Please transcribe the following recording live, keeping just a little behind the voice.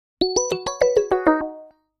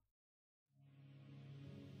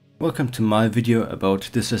Welcome to my video about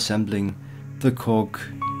disassembling the Korg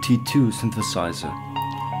T2 synthesizer.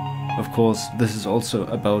 Of course, this is also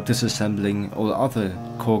about disassembling all other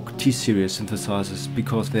Korg T-series synthesizers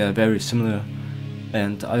because they are very similar,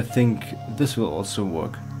 and I think this will also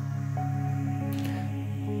work.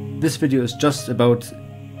 This video is just about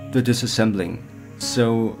the disassembling,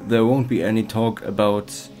 so there won't be any talk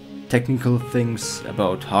about technical things,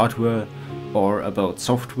 about hardware or about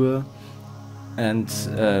software. And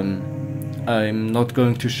I'm not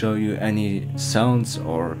going to show you any sounds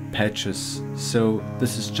or patches, so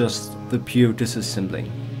this is just the pure disassembling.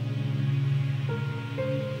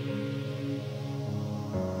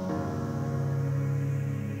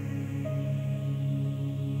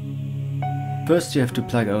 First you have to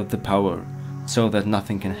plug out the power, so that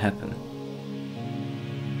nothing can happen.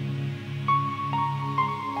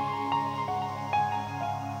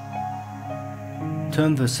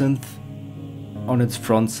 Turn the synth on its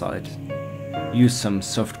front side. Use some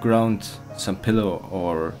soft ground, some pillow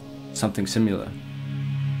or something similar.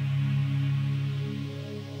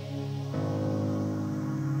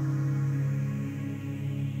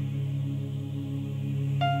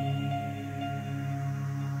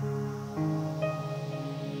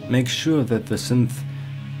 Make sure that the synth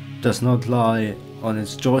does not lie on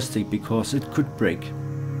its joystick because it could break.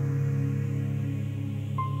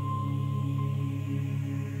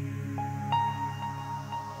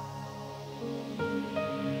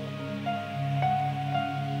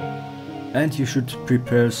 And you should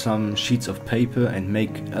prepare some sheets of paper and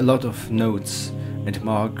make a lot of notes and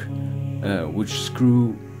mark which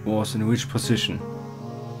screw was in which position.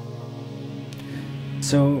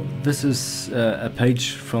 So this is a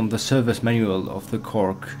page from the service manual of the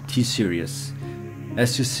Korg T-series.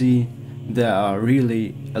 As you see, there are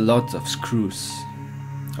really a lot of screws.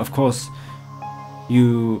 Of course,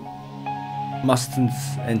 you mustn't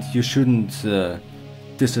and you shouldn't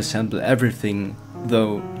disassemble everything,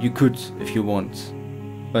 though you could if you want,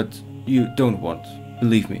 but you don't want,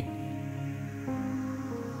 believe me.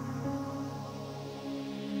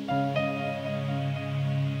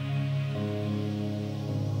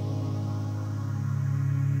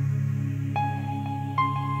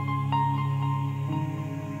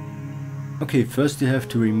 Okay, first you have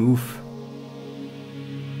to remove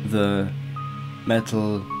the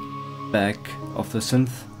metal back of the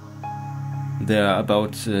synth. There are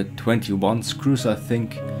about 21 screws, I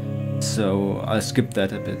think, so I'll skip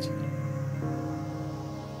that a bit.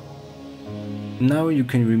 Now you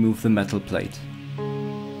can remove the metal plate.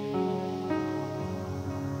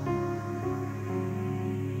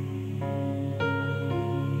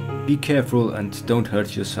 Be careful and don't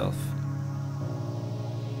hurt yourself.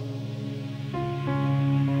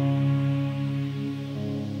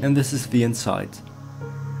 And this is the inside.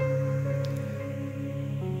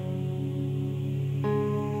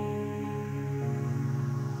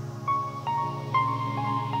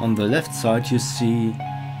 On the left side you see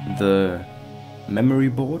the memory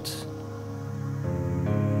board.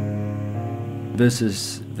 This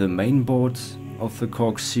is the main board of the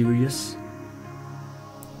Korg series.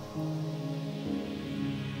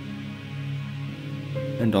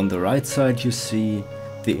 And on the right side you see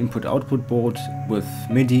the input-output board with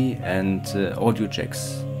MIDI and audio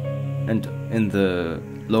jacks. And in the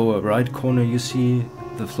lower right corner you see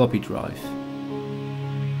the floppy drive.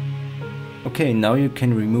 Okay, now you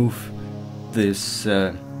can remove this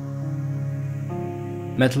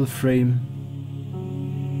metal frame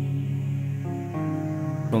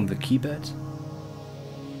from the keypad.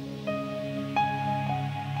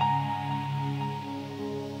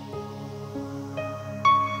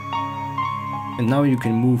 And now you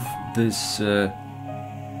can move this,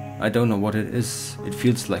 I don't know what it is, it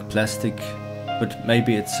feels like plastic, but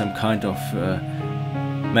maybe it's some kind of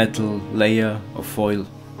metal layer or foil.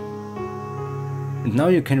 And now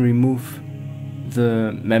you can remove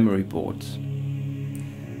the memory board.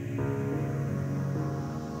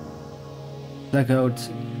 Plug out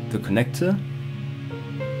the connector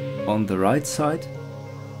on the right side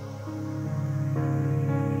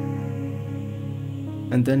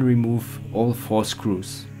and then remove all 4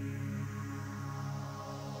 screws.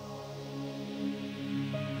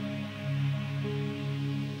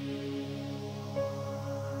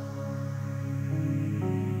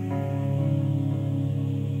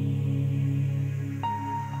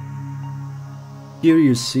 Here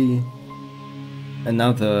you see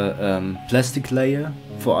another plastic layer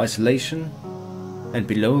for isolation, and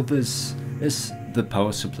below this is the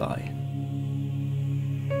power supply.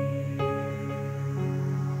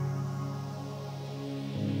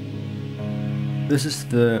 This is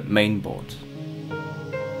the main board.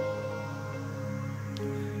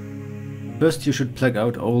 First you should plug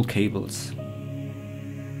out all cables.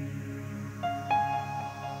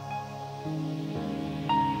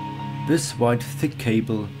 This white thick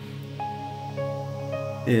cable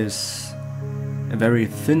is a very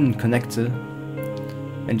thin connector,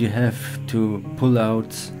 and you have to pull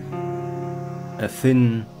out a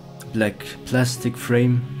thin black plastic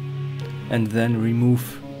frame and then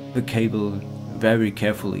remove the cable very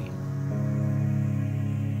carefully.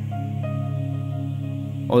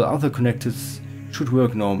 All other connectors should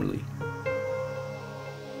work normally.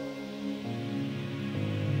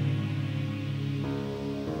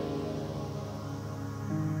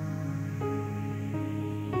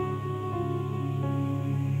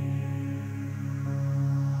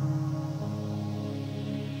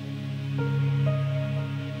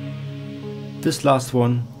 This last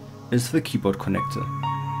one is the keyboard connector.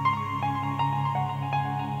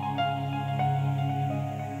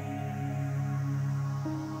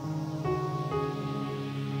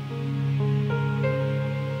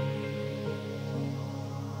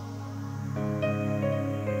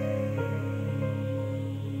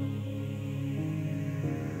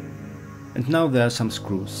 And now there are some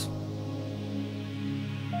screws.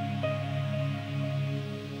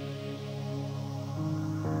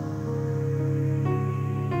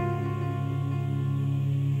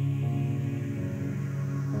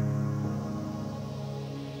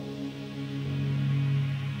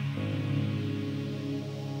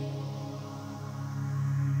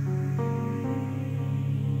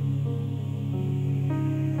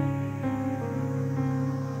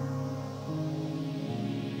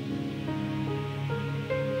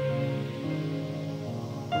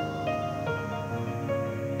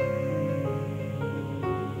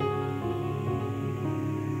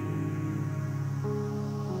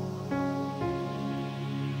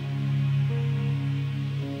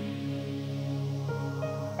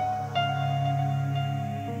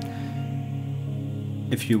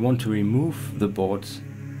 If you want to remove the board,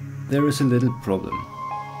 there is a little problem,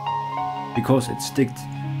 because it sticks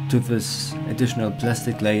to this additional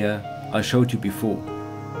plastic layer I showed you before.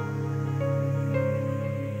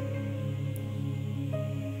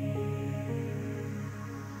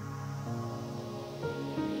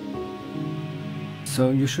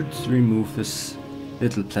 So you should remove this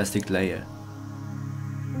little plastic layer.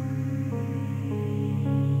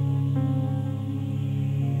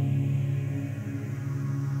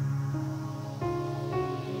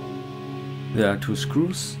 There are two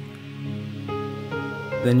screws,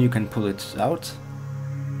 then you can pull it out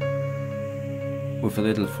with a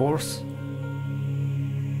little force.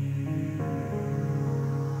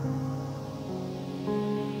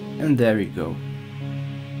 And there you go.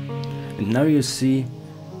 And now you see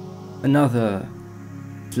another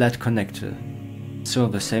flat connector. So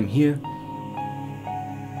the same here.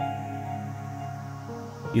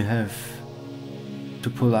 You have to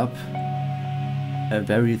pull up a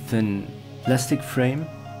very thin plastic frame,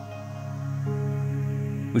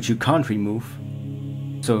 which you can't remove,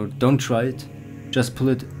 so don't try it, just pull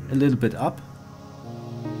it a little bit up,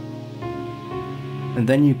 and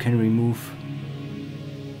then you can remove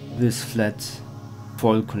this flat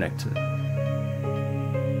foil connector.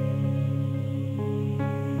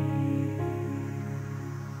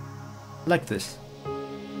 Like this.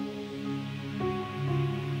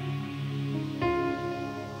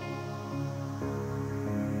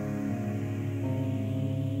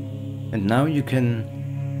 And now you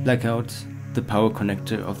can plug out the power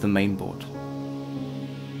connector of the main board.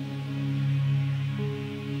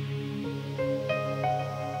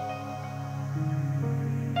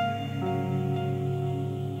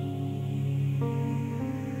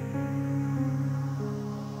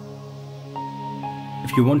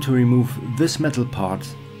 If you want to remove this metal part,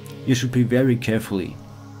 you should be very carefully.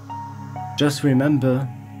 Just remember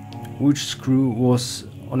which screw was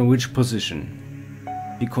on which position,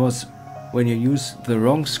 because when you use the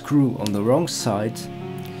wrong screw on the wrong side,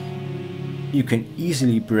 you can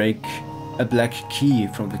easily break a black key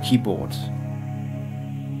from the keyboard.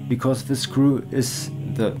 Because the screw is,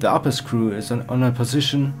 the upper screw is on a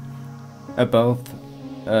position above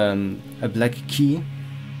a black key,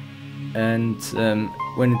 and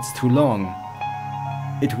when it's too long,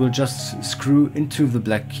 it will just screw into the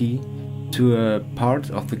black key to a part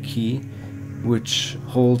of the key which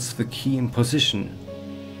holds the key in position.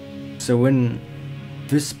 So when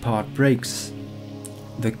this part breaks,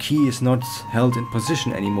 the key is not held in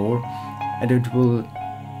position anymore, and it will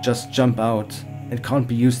just jump out and can't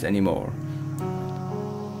be used anymore.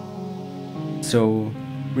 So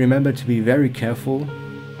remember to be very careful.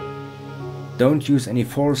 Don't use any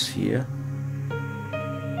force here,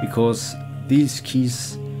 because these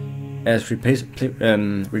keys as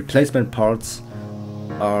replacement parts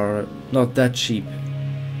are not that cheap,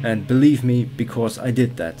 and believe me, because I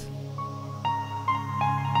did that.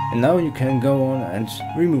 And now you can go on and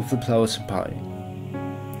remove the power supply.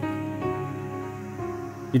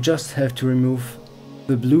 You just have to remove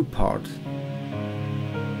the blue part.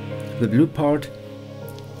 The blue part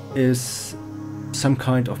is some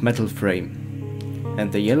kind of metal frame,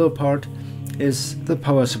 and the yellow part is the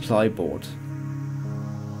power supply board.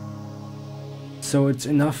 So it's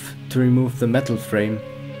enough to remove the metal frame,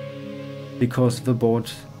 because the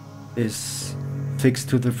board is fixed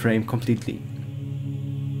to the frame completely.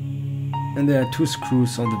 And there are 2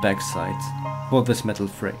 screws on the back side for this metal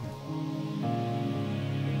frame.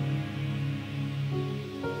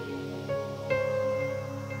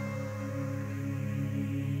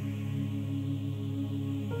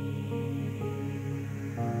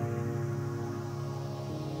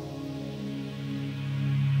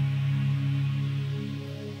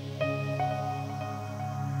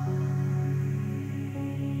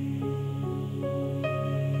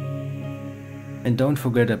 And don't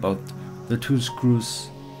forget about the 2 screws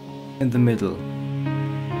in the middle.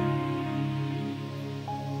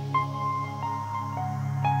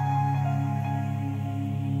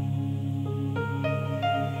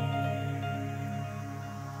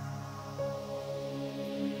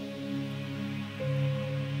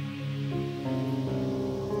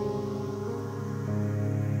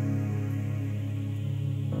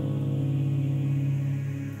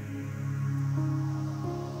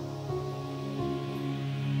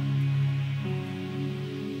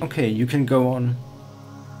 Okay, you can go on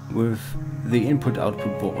with the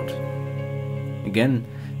input-output board. Again,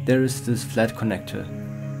 there is this flat connector.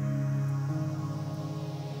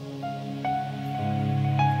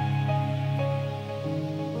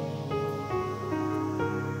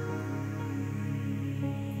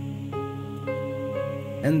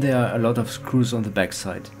 And there are a lot of screws on the back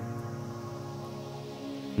side.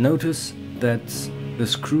 Notice that the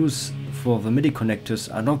screws for the MIDI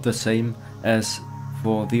connectors are not the same as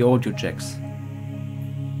for the audio jacks.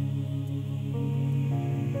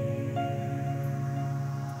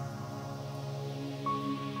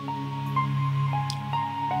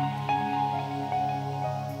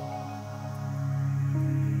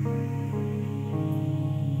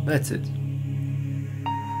 That's it.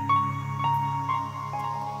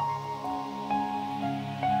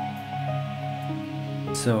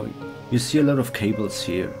 So you see a lot of cables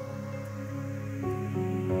here.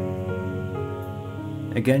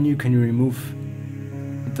 Again, you can remove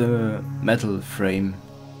the metal frame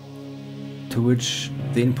to which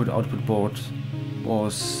the input-output board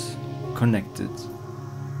was connected.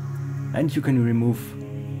 And you can remove,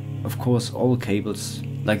 of course, all cables,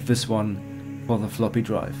 like this one for the floppy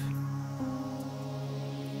drive.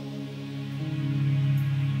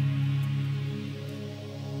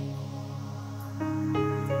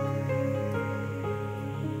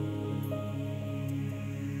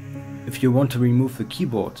 If you want to remove the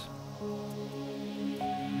keyboard,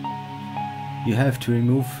 you have to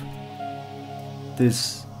remove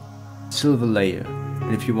this silver layer.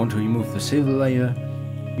 And if you want to remove the silver layer,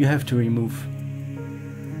 you have to remove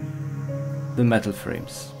the metal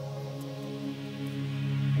frames.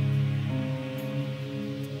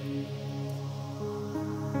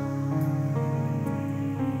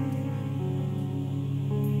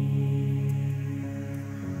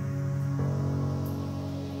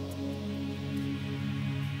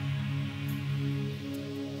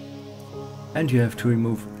 And you have to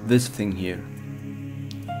remove this thing here.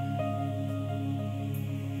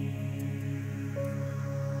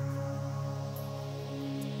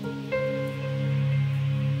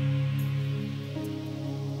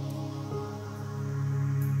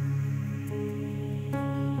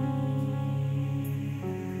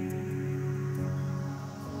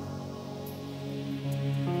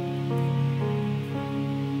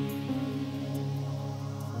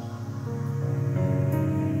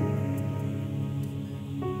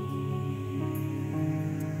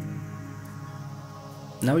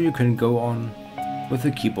 Now you can go on with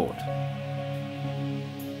the keyboard.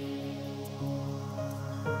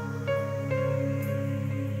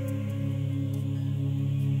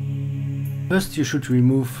 First you should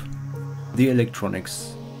remove the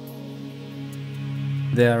electronics.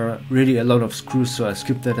 There are really a lot of screws, so I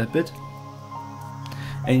skipped that a bit.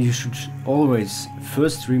 And you should always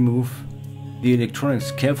first remove the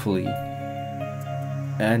electronics carefully.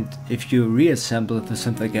 And if you reassemble the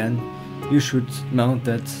synth again, you should mount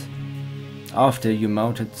that after you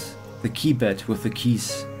mounted the keybed with the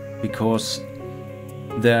keys, because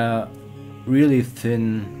they're really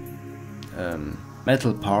thin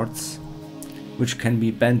metal parts which can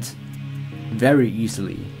be bent very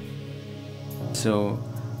easily. So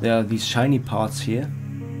there are these shiny parts here,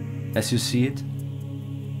 as you see it,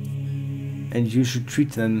 and you should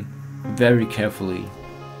treat them very carefully.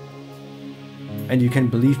 And you can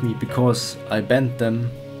believe me, because I bent them,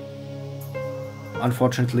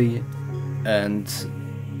 unfortunately, and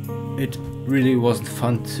it really wasn't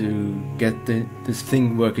fun to get this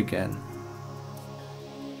thing work again.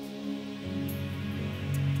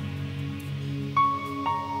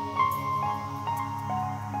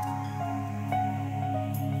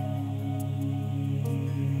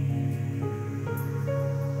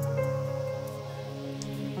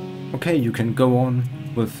 Okay, you can go on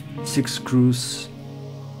with 6 screws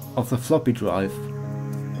of the floppy drive,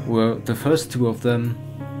 where the first 2 of them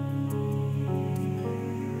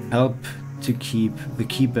help to keep the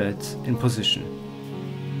keypad in position.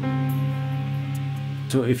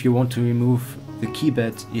 So if you want to remove the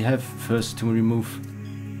keypad, you have first to remove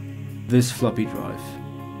this floppy drive.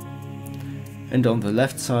 And on the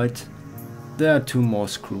left side there are 2 more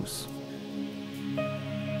screws.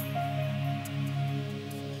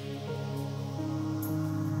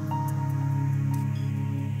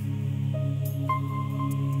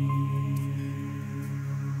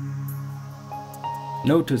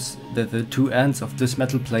 Notice that the 2 ends of this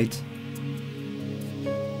metal plate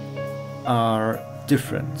are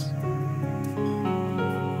different.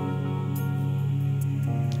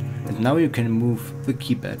 And now you can move the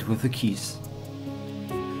keypad with the keys.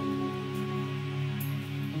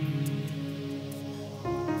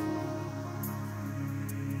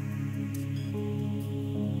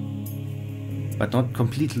 But not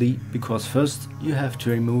completely, because first you have to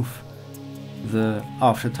remove the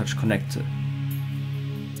aftertouch connector.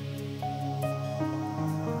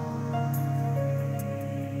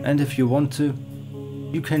 And if you want to,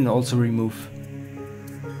 you can also remove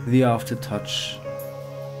the aftertouch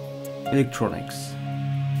electronics.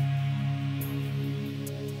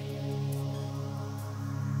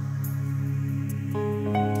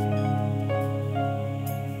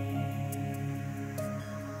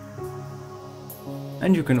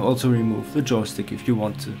 And you can also remove the joystick if you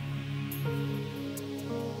want to.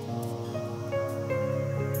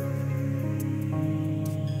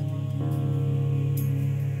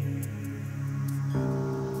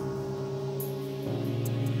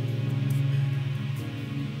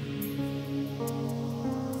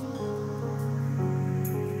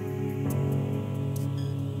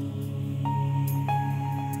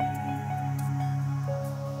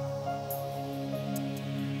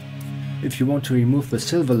 If you want to remove the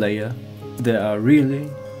silver layer, there are really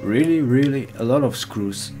a lot of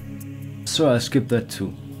screws, so I skip that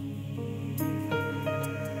too.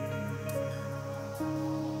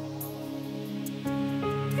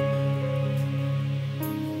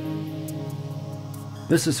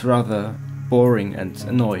 This is rather boring and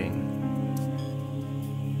annoying.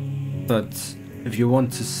 But if you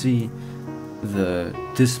want to see the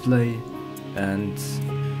display and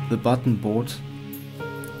the button board,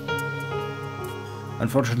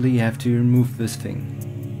 unfortunately you have to remove this thing.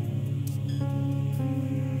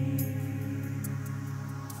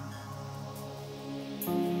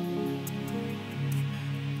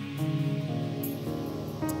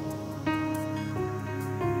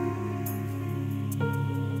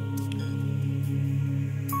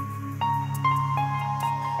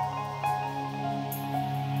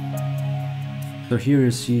 So here you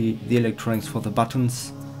see the electronics for the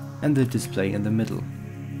buttons and the display in the middle.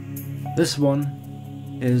 This one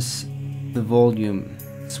is the volume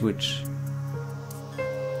switch.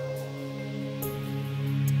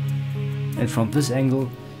 And from this angle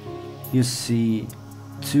you see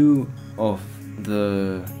 2 of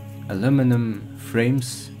the aluminum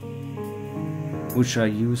frames which are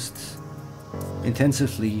used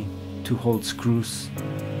intensively to hold screws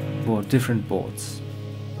for different boards.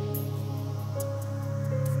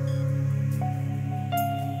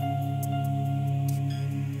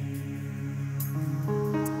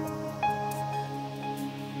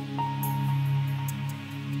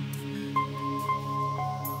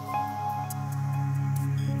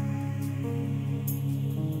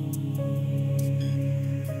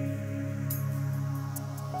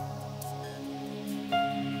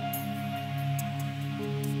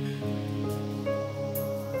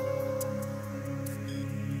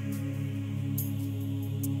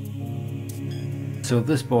 So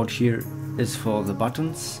this board here is for the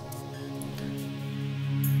buttons.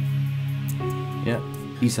 Yeah,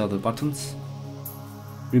 these are the buttons.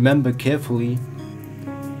 Remember carefully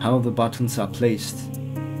how the buttons are placed.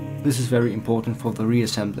 This is very important for the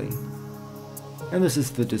reassembling. And this is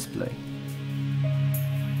the display.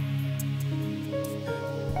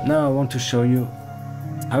 Now I want to show you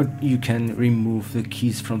how you can remove the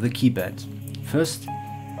keys from the keypad. First,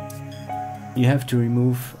 you have to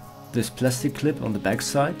remove this plastic clip on the back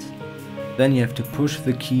side. Then you have to push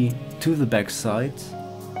the key to the back side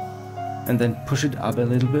and then push it up a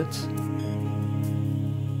little bit.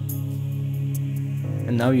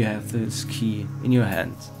 And now you have this key in your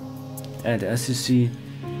hand. And as you see,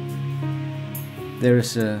 there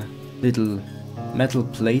is a little metal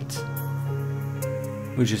plate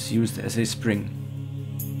which is used as a spring.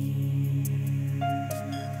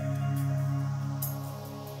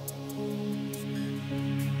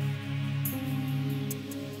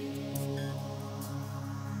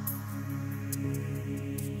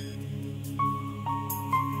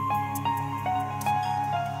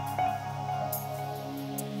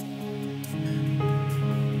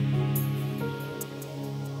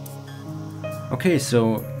 Okay,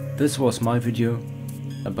 so this was my video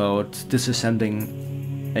about disassembling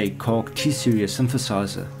a Korg T-Series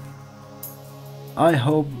synthesizer. I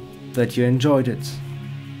hope that you enjoyed it.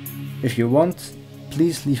 If you want,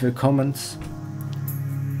 please leave a comment,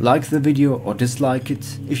 like the video or dislike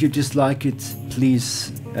it. If you dislike it,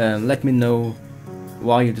 please let me know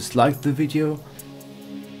why you disliked the video,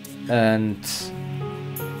 and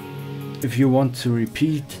if you want to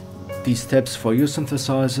repeat these steps for your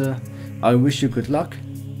synthesizer, I wish you good luck.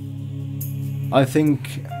 I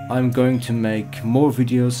think I'm going to make more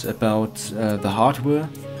videos about the hardware,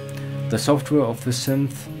 the software of the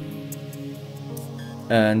synth,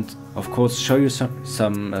 and of course show you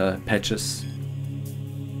some patches.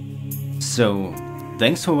 So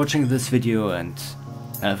thanks for watching this video and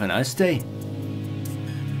have a nice day.